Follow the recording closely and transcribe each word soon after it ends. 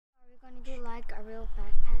Want to do like a real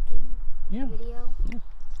backpacking video? Yeah.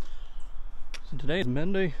 So today is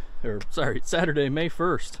Saturday, May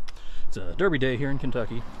 1st. It's a Derby day here in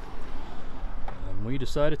Kentucky. We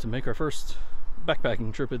decided to make our first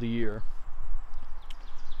backpacking trip of the year.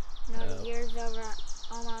 The year's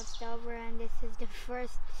almost over, and this is the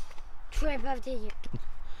first trip of the year.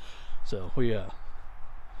 So we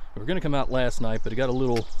were gonna come out last night, but it got a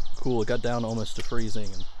little cool. It got down almost to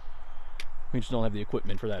freezing, and we just don't have the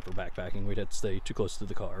equipment for that for backpacking. We'd have to stay too close to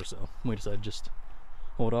the car, so we decided just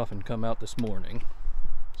hold off and come out this morning.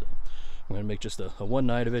 So we're gonna make just a one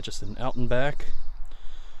night of it, just an out and back.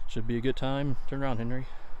 Should be a good time. Turn around, Henry.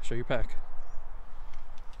 Show your pack.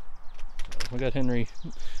 So we got Henry.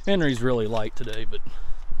 Henry's really light today, but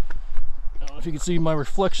I don't know if you can see my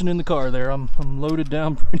reflection in the car there. I'm loaded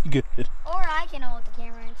down pretty good. Or I can hold the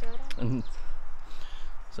camera and show them. And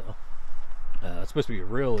so it's supposed to be a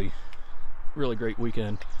really great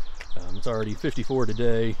weekend. It's already 54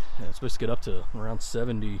 today. It's supposed to get up to around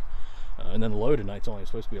 70, and then the low tonight's only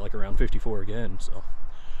supposed to be like around 54 again. So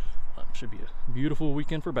should be a beautiful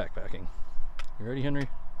weekend for backpacking. You ready, Henry?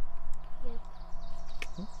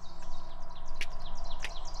 Yep.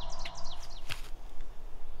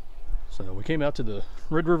 So we came out to the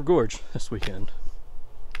Red River Gorge this weekend.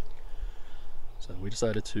 So we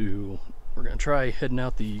decided we're going to try heading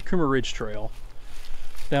out the Koomer Ridge Trail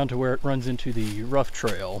down to where it runs into the Rough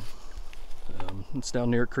Trail. It's down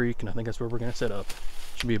near a creek, and I think that's where we're going to set up.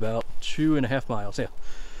 Should be about 2.5 miles. Yeah,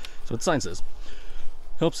 so what the sign says.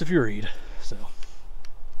 Helps if you read. So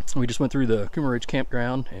we just went through the Koomer Ridge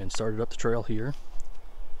campground and started up the trail here.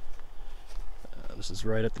 This is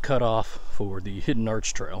right at the cutoff for the Hidden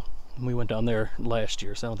Arch Trail. We went down there last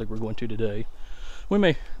year, so I don't think we're going to today. We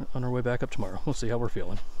may on our way back up tomorrow. We'll see how we're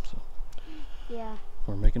feeling. So yeah,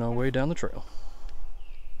 we're making our way down the trail.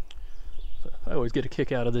 So I always get a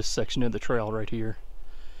kick out of this section of the trail right here.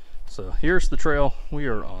 So here's the trail we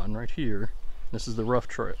are on right here. This is the Rough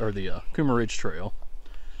Trail, or the Koomer Ridge Trail.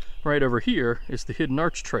 Right over here is the Hidden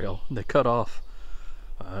Arch Trail that cut off,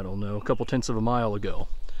 I don't know, a couple tenths of a mile ago.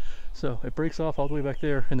 So it breaks off all the way back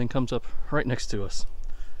there and then comes up right next to us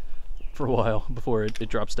for a while before it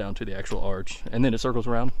drops down to the actual arch, and then it circles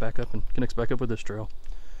around back up and connects back up with this trail.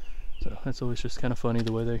 So that's always just kind of funny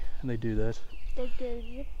the way they do that.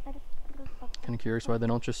 Kind of curious why they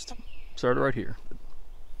don't just start it right here.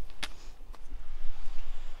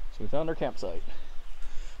 So we found our campsite.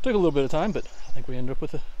 Took a little bit of time, but I think we ended up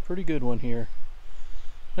with a pretty good one here.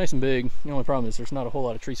 Nice and big. The only problem is there's not a whole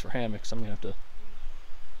lot of trees for hammocks. I'm gonna have to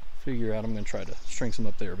figure out. I'm gonna try to string some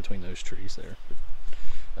up there between those trees there.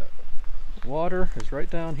 Water is right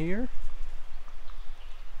down here.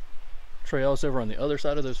 Trail is over on the other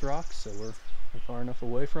side of those rocks, so we're far enough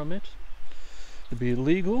away from it to be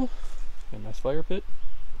legal. Got a nice fire pit.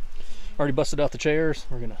 Already busted out the chairs.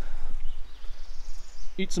 We're gonna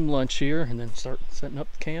eat some lunch here and then start setting up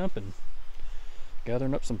camp and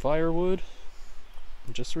gathering up some firewood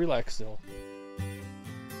and just relax still.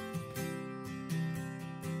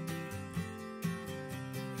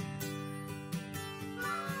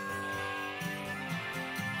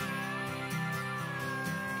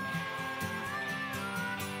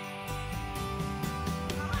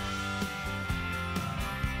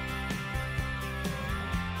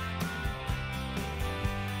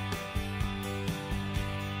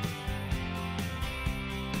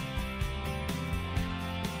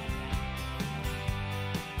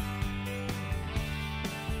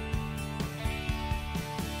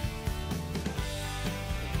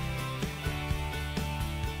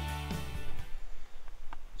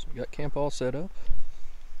 We got camp all set up.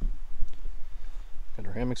 Got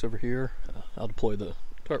our hammocks over here. I'll deploy the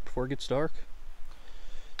tarp before it gets dark.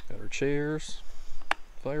 Got our chairs,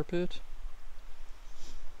 fire pit.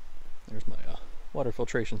 There's my water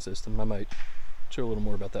filtration system. I might show a little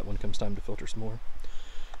more about that when it comes time to filter some more.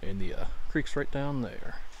 And the creek's right down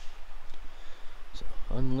there. So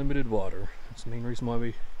unlimited water. That's the main reason why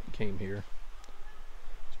we came here.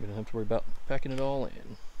 So we don't have to worry about packing it all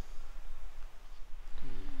in.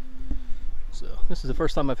 So this is the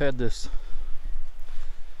first time I've had this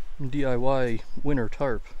DIY winter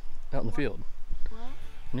tarp out in the field,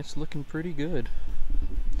 and it's looking pretty good.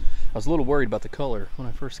 I was a little worried about the color when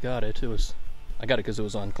I first got it. I got it because it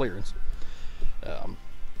was on clearance, and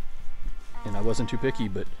I wasn't too picky,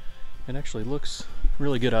 but it actually looks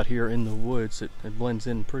really good out here in the woods. It blends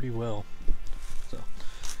in pretty well. So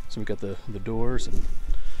we got the doors, and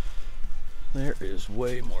there is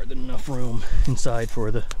way more than enough room inside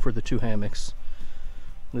for the two hammocks.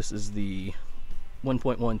 This is the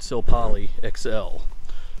 1.1 Sil Poly XL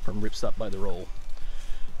from Ripstop by the Roll.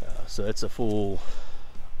 So it's a full,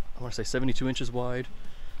 I want to say 72 inches wide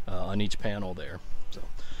on each panel there. So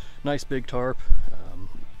nice big tarp,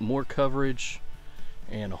 more coverage,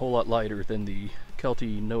 and a whole lot lighter than the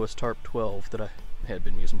Kelty Noah's Tarp 12 that I had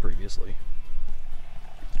been using previously.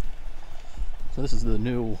 So this is the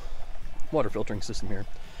new water filtering system here.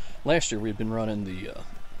 Last year we had been running the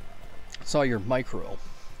Sawyer Micro,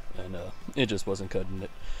 and it just wasn't cutting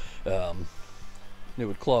it. It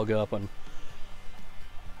would clog up on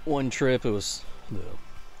one trip. The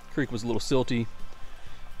creek was a little silty,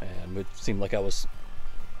 and it seemed like I was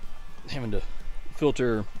having to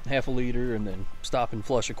filter half a liter and then stop and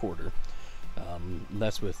flush a quarter. And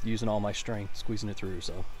that's with using all my strength squeezing it through.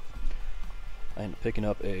 So I ended up picking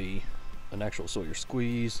up an actual Sawyer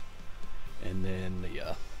squeeze, and then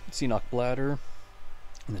the CNOC bladder,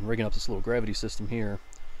 and then rigging up this little gravity system here,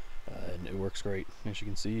 and it works great. As you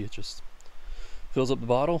can see, it just fills up the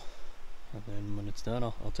bottle, and then when it's done,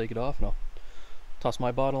 I'll take it off and I'll toss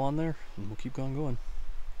my bottle on there, and we'll keep going.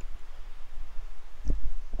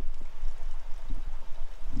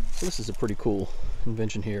 So this is a pretty cool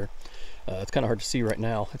invention here. It's kind of hard to see right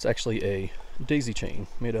now. It's actually a daisy chain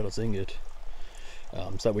made out of zingot,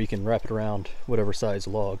 so that way you can wrap it around whatever size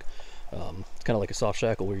log. It's kind of like a soft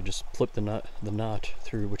shackle where you just flip the knot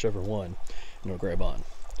through whichever one and it'll grab on.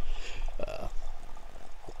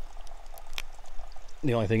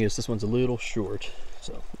 The only thing is this one's a little short,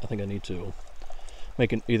 so I think I need to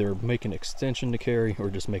either make an extension to carry or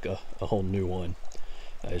just make a whole new one.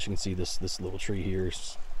 As you can see, this little tree here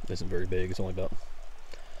isn't very big. It's only about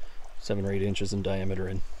 7 or 8 inches in diameter,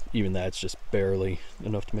 and even that's just barely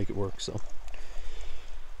enough to make it work. So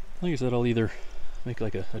like I said, I'll either make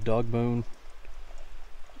like a dog bone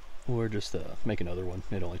or just make another one.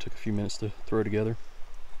 It only took a few minutes to throw together.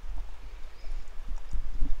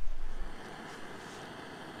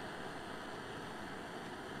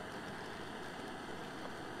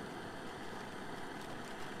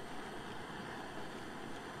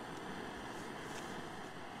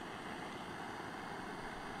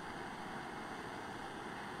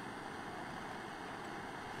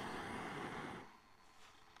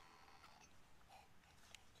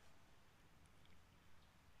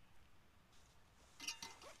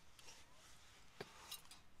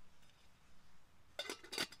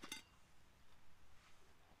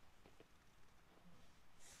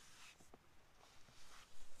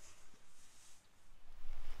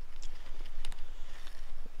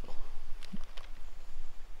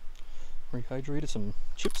 Rehydrated some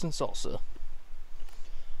chips and salsa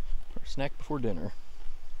for a snack before dinner.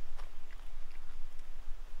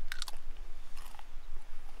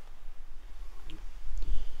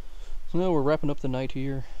 So now we're wrapping up the night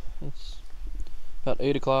here. It's about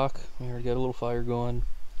 8 o'clock. We already got a little fire going.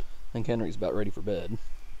 I think Henry's about ready for bed. And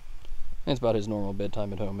it's about his normal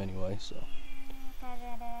bedtime at home anyway, so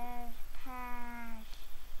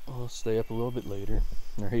I'll stay up a little bit later,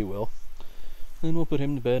 or he will. Then we'll put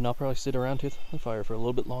him to bed, and I'll probably sit around to the fire for a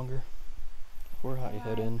little bit longer before I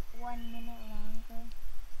head in. 1 minute longer.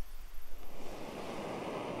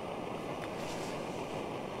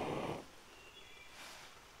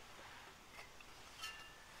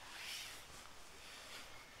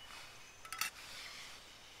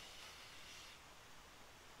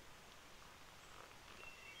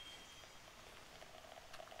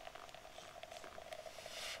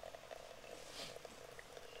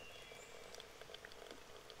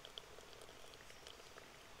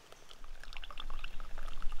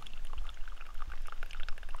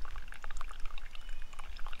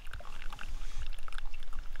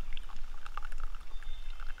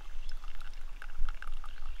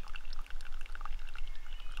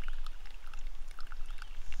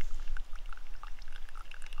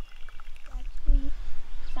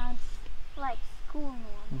 Sounds like school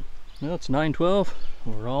normal. Well, it's 9:12.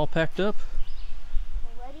 We're all packed up.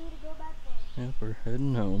 We're ready to go back home. Yep, we're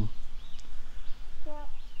heading home. Yeah.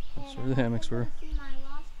 That's where the hammocks were. See my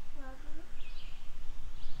lost brother.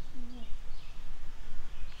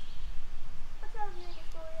 What's up,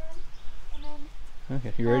 Victoria? And then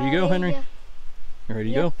Okay, you ready to go, Henry? You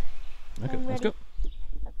ready to Yep. go? Okay, I'm let's ready.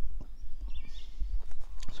 go.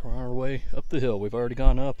 So we're on our way up the hill. We've already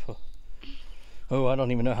gone up. Oh, I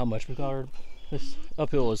don't even know how much we've got. This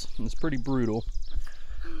uphill is pretty brutal.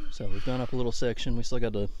 So we've gone up a little section. We still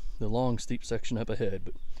got the long, steep section up ahead,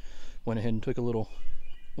 but went ahead and took a little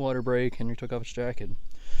water break. Henry took off his jacket.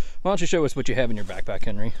 Why don't you show us what you have in your backpack,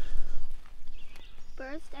 Henry?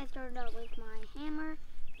 First, I started out with my hammer,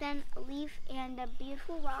 then a leaf and a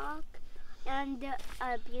beautiful rock, and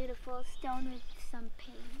a beautiful stone with some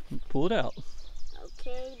paint. Pull it out.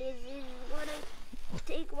 Okay, this is what I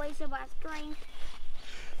take away some of my strength.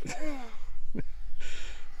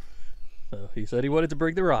 So he said he wanted to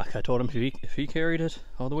bring the rock. I told him if he carried it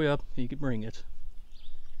all the way up, he could bring it.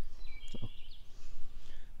 So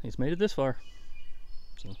he's made it this far.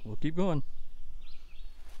 So we'll keep going.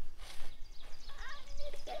 I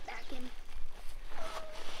need to get back in.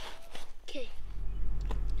 Okay.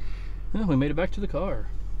 Well, we made it back to the car.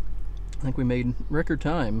 I think we made record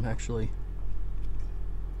time, actually.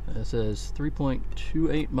 It says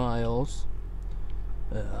 3.28 miles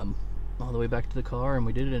all the way back to the car, and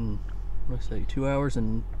we did it in, what did I say, 2 hours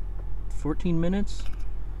and 14 minutes,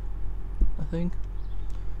 I think.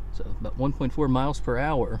 So about 1.4 miles per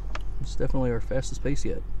hour. It's definitely our fastest pace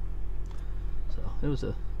yet. So it was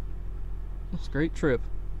a great trip.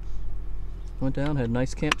 Went down, had a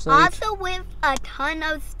nice campsite. Also with a ton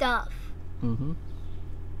of stuff. Mm-hmm.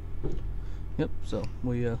 Yep, so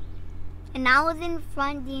we And I was in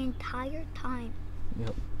front the entire time.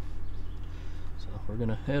 Yep. So we're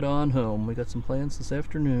gonna head on home. We got some plans this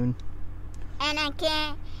afternoon.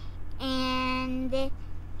 And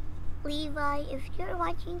Levi, if you're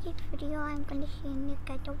watching this video, I'm gonna see you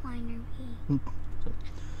at the winery.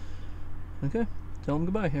 Okay, tell them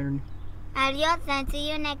goodbye, Henry. Adios, and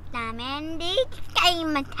see you next time. And it's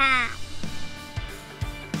game time.